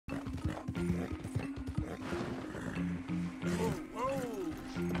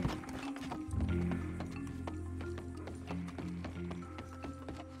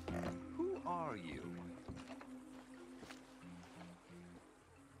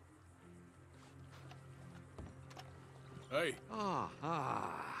Hey. God.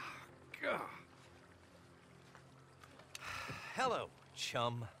 Hello,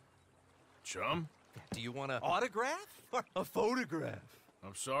 chum. Chum? Do you want an autograph or a photograph?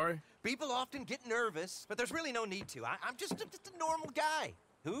 I'm sorry? People often get nervous, but there's really no need to. I'm just a normal guy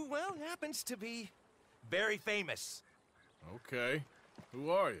who, well, happens to be very famous. Okay.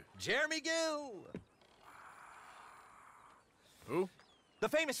 Who are you? Jeremy Gill. Who? The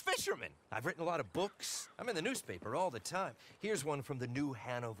famous fisherman. I've written a lot of books. I'm in the newspaper all the time. Here's one from the New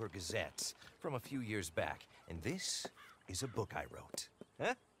Hanover Gazette from a few years back. And this is a book I wrote.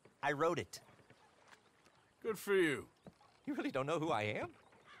 Huh? I wrote it. Good for you. You really don't know who I am?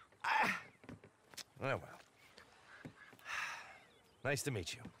 Oh, well. Nice to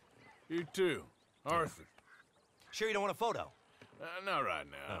meet you. You too. Arthur. Sure you don't want a photo? Not right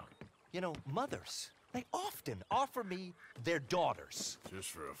now. You know, mothers, they often offer me their daughters. Just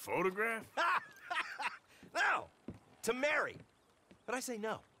for a photograph? No! To marry. But I say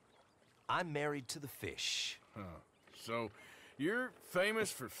no. I'm married to the fish. Huh. So, you're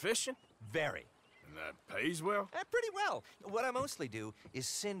famous for fishing? Very. And that pays well? Pretty well. What I mostly do is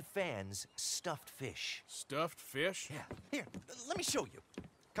send fans stuffed fish. Stuffed fish? Yeah. Here, let me show you.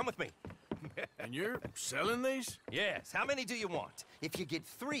 Come with me. And you're selling these? Yes. How many do you want? If you get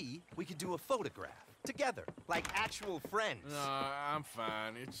 3, we could do a photograph. Together, like actual friends. No, I'm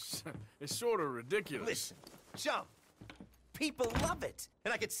fine. It's sort of ridiculous. Listen, chum. People love it.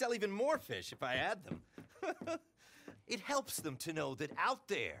 And I could sell even more fish if I had them. It helps them to know that out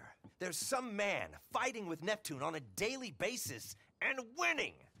there, there's some man fighting with Neptune on a daily basis and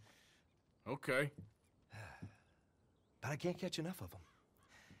winning. Okay. But I can't catch enough of them.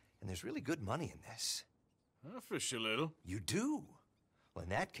 And there's really good money in this. I'll fish a little. You do? Well, in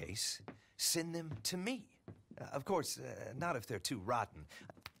that case, send them to me. Of course, not if they're too rotten.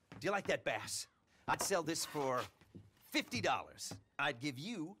 Do you like that bass? I'd sell this for $50. I'd give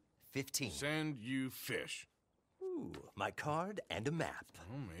you 15. Send you fish. Ooh, my card and a map.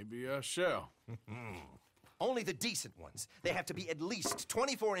 Well, maybe I shall. Only the decent ones. They have to be at least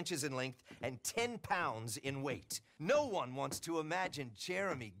 24 inches in length and 10 pounds in weight. No one wants to imagine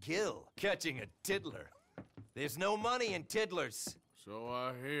Jeremy Gill catching a tiddler. There's no money in tiddlers. So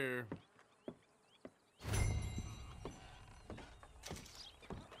I hear.